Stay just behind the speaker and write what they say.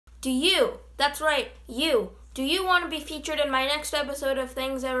That's right, you, do you want to be featured in my next episode of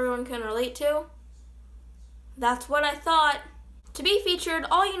Things Everyone Can Relate To? That's what I thought. To be featured,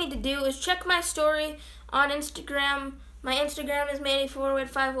 all you need to do is check my story on Instagram. My Instagram is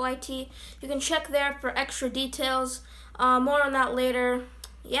Manny4085yt. You can check there for extra details. More on that later.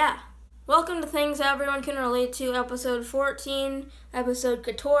 Yeah. Welcome to Things Everyone Can Relate To, episode 14, episode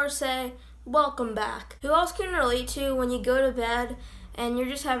 14. Welcome back. Who else can relate to when you go to bed and you're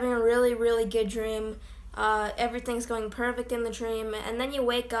just having a really, really good dream? Everything's going perfect in the dream, and then you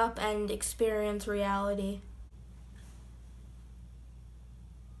wake up and experience reality.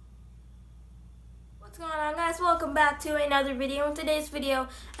 What's going on, guys? Welcome back to another video. In today's video,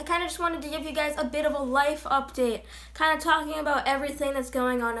 I kind of just wanted to give you guys a bit of a life update, kind of talking about everything that's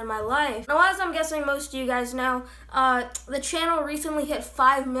going on in my life. Now, as I'm guessing most of you guys know, the channel recently hit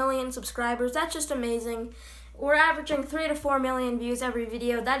 5 million subscribers. That's just amazing. We're averaging 3 to 4 million views every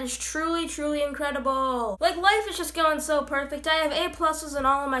video. That is truly, truly incredible. Like, life is just going so perfect. I have A+ in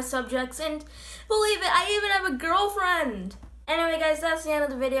all of my subjects, and believe it, I even have a girlfriend. Anyway, guys, that's the end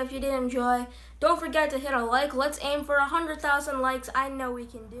of the video. If you did enjoy, don't forget to hit a like. Let's aim for 100,000 likes. I know we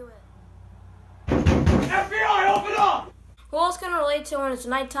can do it. FBI, open up! Who else can relate to when it's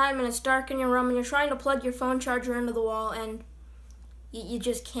nighttime and it's dark in your room and you're trying to plug your phone charger into the wall and you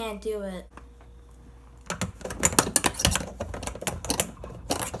just can't do it?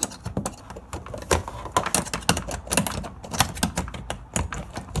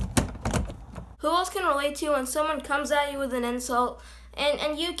 Who else can relate to when someone comes at you with an insult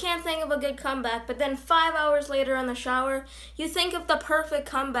and you can't think of a good comeback, but then 5 hours later in the shower, you think of the perfect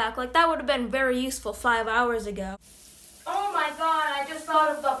comeback? Like, that would have been very useful 5 hours ago. Oh my god, I just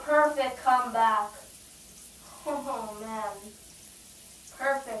thought of the perfect comeback. Oh man.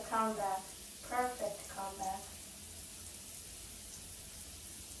 Perfect comeback. Perfect comeback.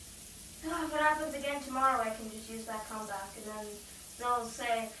 If it happens again tomorrow, I can just use that comeback, and then they'll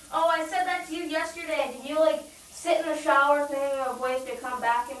say, oh, I said that to you yesterday. Did you, like, sit in the shower thinking of ways to come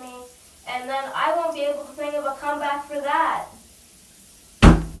back at me? And then I won't be able to think of a comeback for that.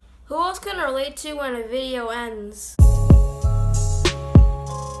 Who else can relate to when a video ends?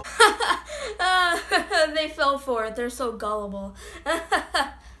 They fell for it. They're so gullible.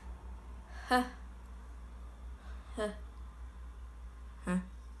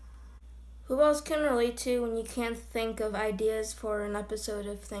 Who else can relate to when you can't think of ideas for an episode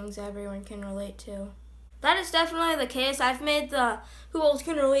of Things Everyone Can Relate To? That is definitely the case. I've made the who else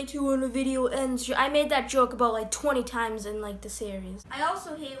can relate to when a video ends. I made that joke about like 20 times in like the series. I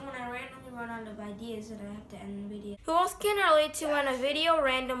also hate when I randomly run out of ideas and I have to end the video. Who else can relate to when a video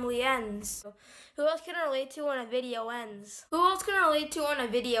randomly ends? Who else can relate to when a video ends? Who else can relate to when a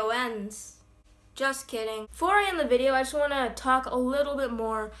video ends? Just kidding. Before I end the video, I just want to talk a little bit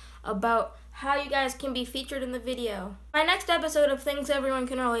more about how you guys can be featured in the video. My next episode of Things Everyone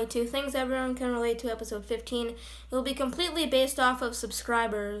Can Relate To, Things Everyone Can Relate To, episode 15, it will be completely based off of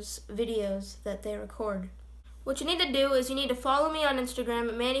subscribers' videos that they record. What you need to do is you need to follow me on Instagram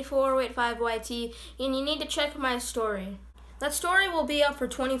at Manny4085yt, and you need to check my story. That story will be up for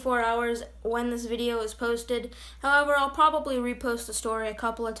 24 hours when this video is posted. However, I'll probably repost the story a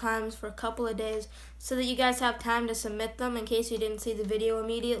couple of times for a couple of days so that you guys have time to submit them in case you didn't see the video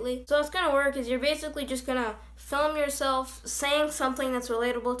immediately. So what's going to work is you're basically just going to film yourself saying something that's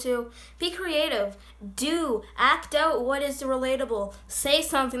relatable to. Be creative. Act out what is relatable. Say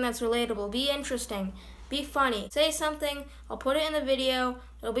something that's relatable. Be interesting. Be funny. Say something. I'll put it in the video.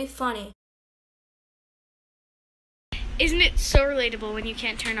 It'll be funny. Isn't it so relatable when you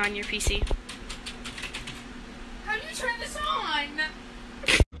can't turn on your PC? How do you turn this on?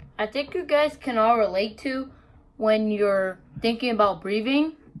 I think you guys can all relate to when you're thinking about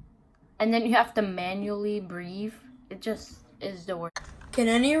breathing and then you have to manually breathe. It just is the worst. Can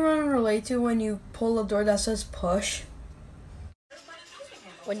anyone relate to when you pull a door that says push?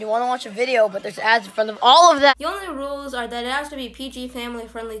 When you want to watch a video but there's ads in front of all of that. The only rules are that it has to be PG, family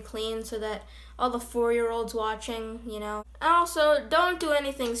friendly, clean, so that all the 4-year-olds watching, you know. And also, don't do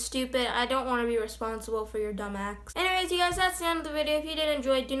anything stupid. I don't want to be responsible for your dumb acts. Anyways, you guys, that's the end of the video. If you did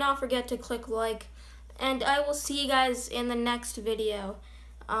enjoy, do not forget to click like. And I will see you guys in the next video.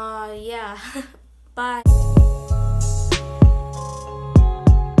 Yeah. Bye.